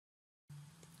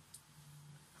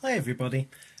Hi everybody,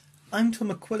 I'm Tom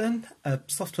McQuillan, a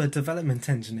software development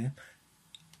engineer,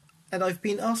 and I've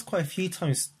been asked quite a few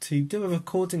times to do a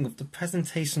recording of the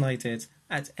presentation I did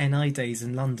at NI Days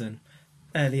in London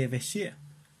earlier this year.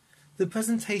 The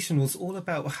presentation was all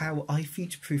about how I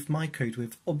future-proof my code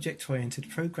with object-oriented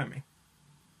programming.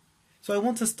 So I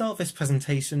want to start this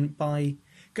presentation by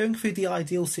going through the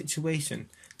ideal situation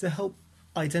to help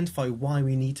identify why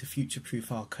we need to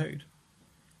future-proof our code.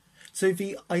 So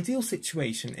the ideal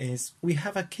situation is we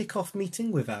have a kick-off meeting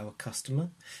with our customer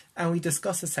and we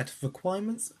discuss a set of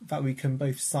requirements that we can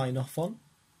both sign off on.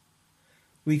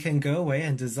 We can go away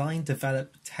and design,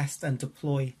 develop, test and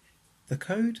deploy the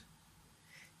code.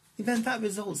 And then that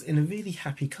results in a really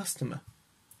happy customer.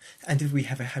 And if we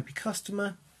have a happy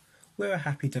customer, we're a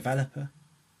happy developer.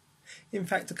 In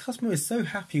fact, the customer is so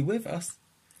happy with us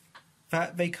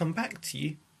that they come back to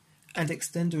you and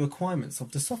extend the requirements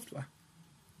of the software.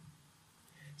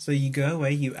 So you go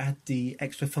away, you add the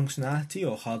extra functionality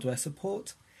or hardware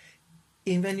support,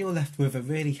 and then you're left with a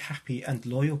really happy and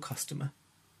loyal customer.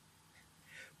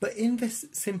 But in this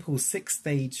simple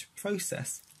 6-stage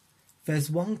process,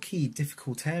 there's one key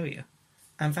difficult area,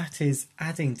 and that is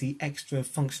adding the extra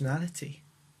functionality.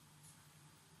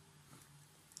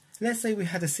 Let's say we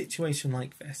had a situation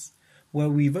like this, where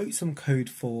we wrote some code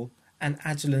for an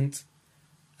Agilent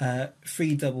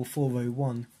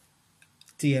 34401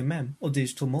 DMM or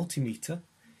digital multimeter.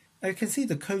 You can see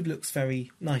the code looks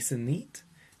very nice and neat.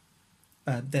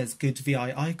 There's good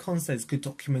VI icons, there's good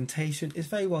documentation, it's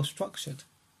very well structured.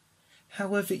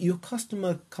 However, your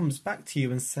customer comes back to you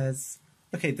and says,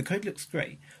 okay, the code looks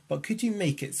great, but could you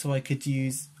make it so I could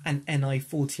use an NI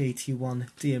 4081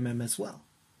 DMM as well,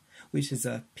 which is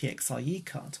a PXIe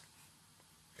card?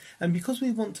 And because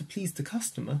we want to please the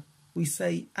customer, we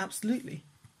say absolutely.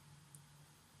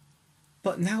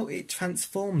 But now it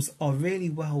transforms our really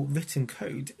well written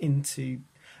code into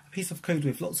a piece of code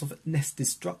with lots of nested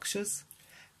structures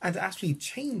and actually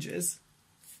changes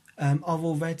our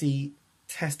already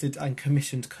tested and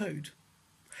commissioned code.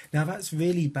 Now that's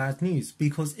really bad news,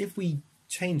 because if we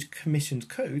change commissioned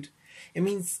code, it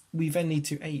means we then need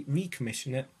to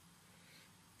recommission it,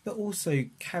 but also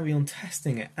carry on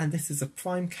testing it, and this is a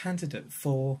prime candidate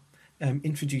for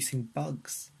introducing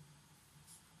bugs.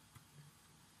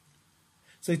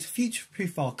 So to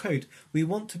future-proof our code, we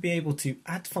want to be able to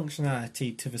add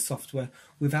functionality to the software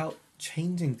without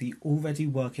changing the already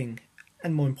working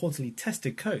and, more importantly,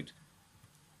 tested code.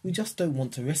 We just don't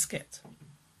want to risk it.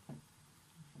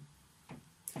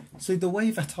 So the way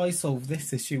that I solve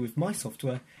this issue with my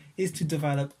software is to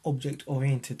develop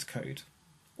object-oriented code,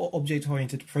 or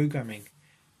object-oriented programming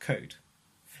code.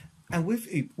 And with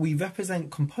OOP, we represent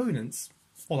components,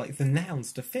 or like the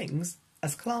nouns, the things,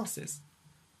 as classes.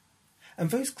 And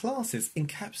those classes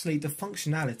encapsulate the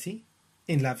functionality.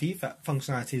 In LabVIEW, that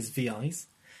functionality is VIs,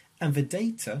 and the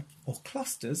data, or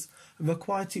clusters, are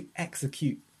required to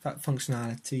execute that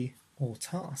functionality or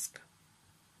task.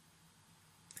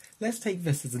 Let's take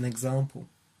this as an example.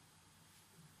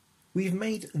 We've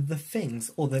made the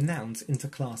things, or the nouns, into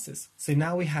classes. So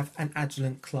now we have an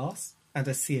Agilent class and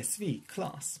a CSV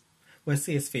class, where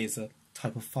CSV is a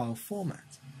type of file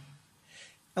format.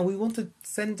 And we want to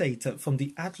send data from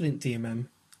the Agilent DMM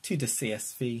to the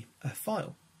CSV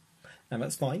file. Now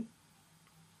that's fine.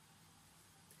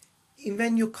 And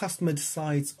then your customer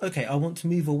decides, okay, I want to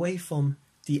move away from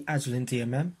the Agilent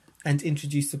DMM and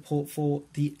introduce support for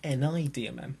the NI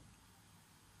DMM.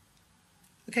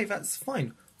 Okay, that's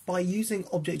fine. By using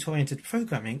object-oriented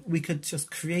programming, we could just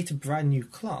create a brand new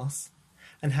class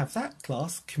and have that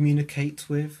class communicate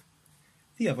with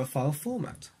the other file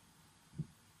format.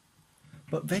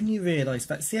 But then you realise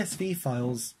that CSV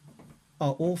files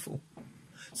are awful.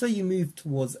 So you move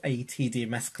towards a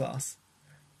TDMS class,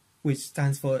 which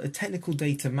stands for a Technical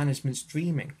Data Management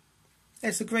Streaming.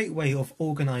 It's a great way of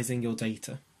organising your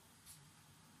data.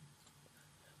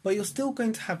 But you're still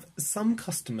going to have some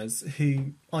customers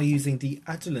who are using the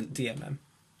Agilent DMM.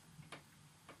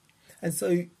 And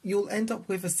so you'll end up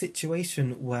with a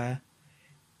situation where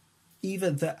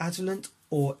either the Agilent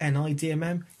or NI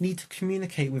DMM need to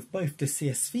communicate with both the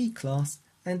CSV class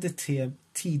and the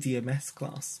TDMS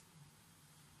class.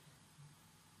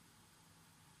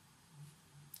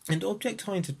 And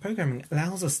object-oriented programming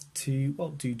allows us to,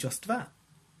 well, do just that.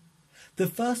 The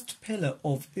first pillar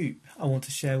of OOP I want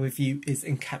to share with you is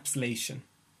encapsulation.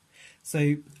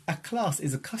 So a class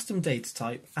is a custom data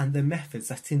type and the methods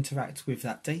that interact with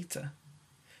that data.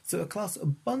 So a class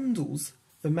bundles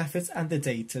the methods and the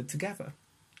data together.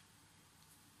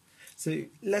 So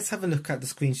let's have a look at the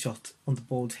screenshot on the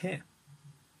board here.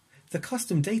 The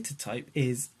custom data type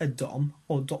is a DOM,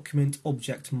 or Document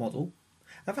Object Model,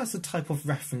 and that's the type of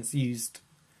reference used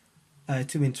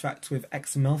to interact with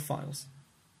XML files.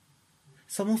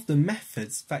 Some of the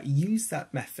methods that use that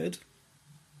reference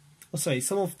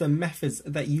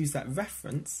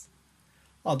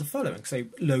are the following. So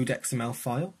load XML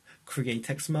file, create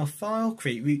XML file,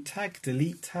 create root tag,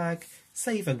 delete tag,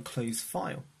 save and close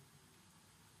file.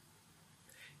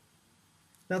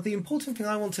 Now the important thing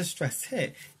I want to stress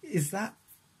here is that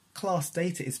class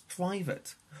data is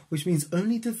private, which means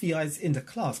only the VIs in the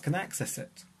class can access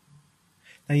it.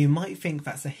 Now you might think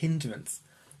that's a hindrance,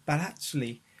 but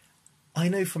actually I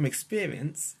know from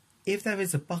experience, if there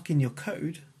is a bug in your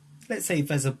code, let's say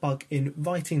there's a bug in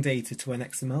writing data to an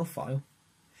XML file,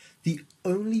 the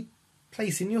only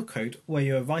place in your code where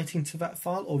you're writing to that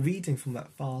file or reading from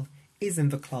that file is in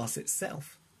the class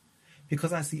itself,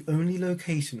 because that's the only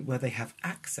location where they have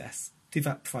access to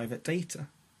that private data.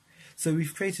 So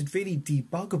we've created really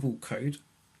debuggable code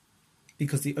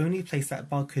because the only place that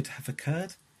bug could have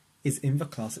occurred is in the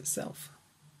class itself.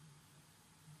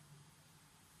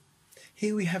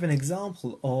 Here we have an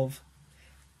example of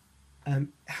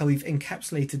how we've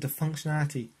encapsulated the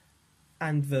functionality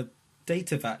and the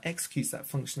data that executes that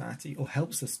functionality or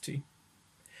helps us to.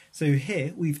 So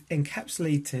here we've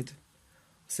encapsulated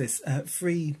this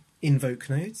 3 invoke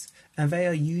nodes, and they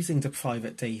are using the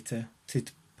private data to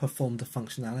perform the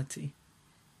functionality.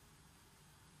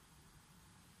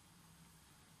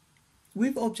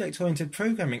 With object-oriented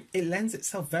programming, it lends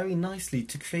itself very nicely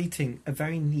to creating a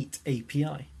very neat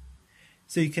API.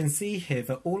 So you can see here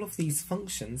that all of these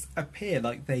functions appear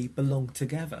like they belong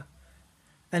together.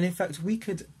 And in fact, we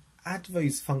could add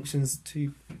those functions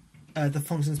to the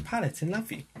functions palette in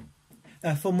LabVIEW.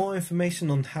 For more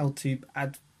information on how to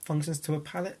add functions to a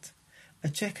palette,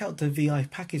 check out the VI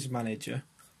Package Manager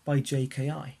by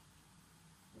JKI.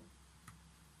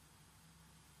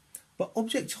 But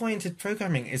object-oriented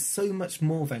programming is so much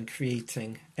more than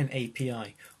creating an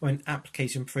API or an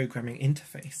application programming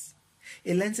interface.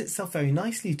 It lends itself very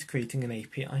nicely to creating an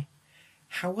API.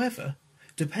 However,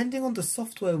 depending on the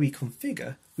software we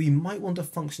configure, we might want the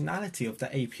functionality of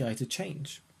that API to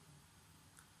change.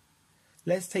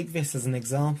 Let's take this as an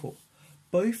example.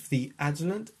 Both the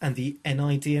adjoint and the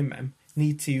NIDMM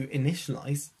need to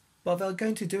initialize, but they're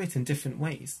going to do it in different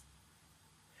ways.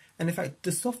 And in fact,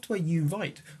 the software you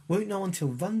write won't know until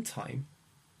runtime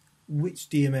which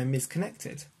DMM is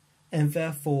connected, and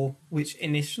therefore which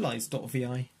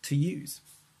initialize.vi to use.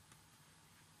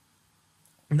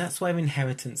 And that's where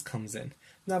inheritance comes in.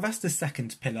 Now that's the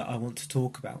second pillar I want to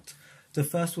talk about. The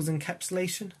first was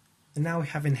encapsulation, and now we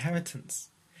have inheritance.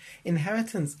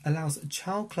 Inheritance allows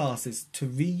child classes to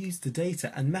reuse the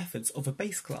data and methods of a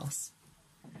base class.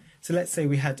 So let's say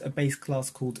we had a base class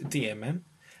called DMM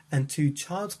and 2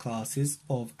 child classes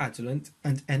of adjoint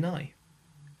and NI.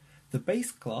 The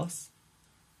base class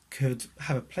could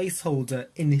have a placeholder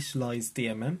initialize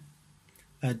DMM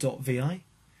 .vi,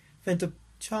 then the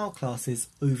child classes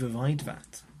override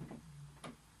that.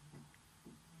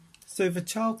 So the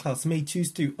child class may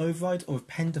choose to override or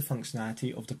append the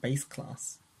functionality of the base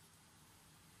class.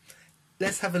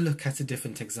 Let's have a look at a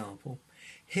different example.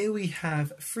 Here we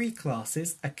have 3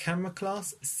 classes, a camera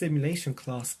class, a simulation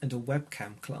class, and a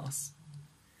webcam class.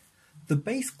 The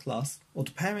base class, or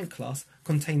the parent class,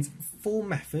 contains 4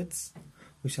 methods,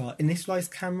 which are initialize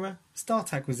camera,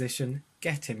 start acquisition,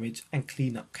 get image, and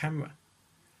clean up camera.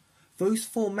 Those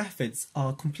 4 methods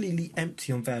are completely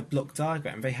empty on their block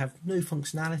diagram. They have no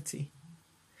functionality.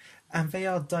 And they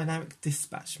are dynamic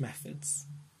dispatch methods.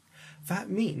 That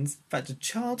means that the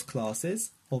child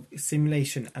classes of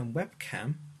simulation and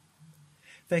webcam,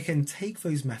 they can take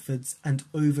those methods and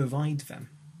override them.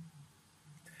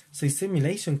 So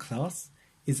simulation class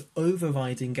is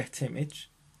overriding getImage,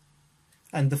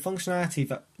 and the functionality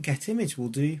that getImage will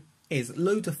do is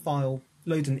load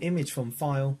an image from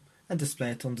file and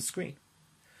display it on the screen.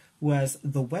 Whereas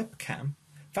the webcam,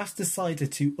 that's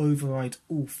decided to override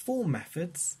all 4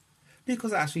 methods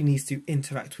because it actually needs to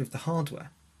interact with the hardware.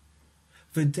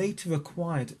 The data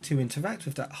required to interact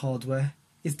with that hardware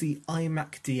is the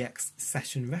IMACDX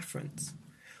session reference,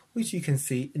 which you can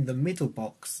see in the middle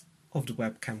box of the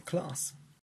webcam class.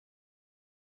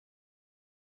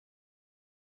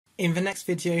 In the next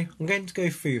video, I'm going to go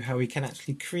through how we can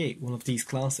actually create one of these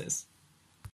classes.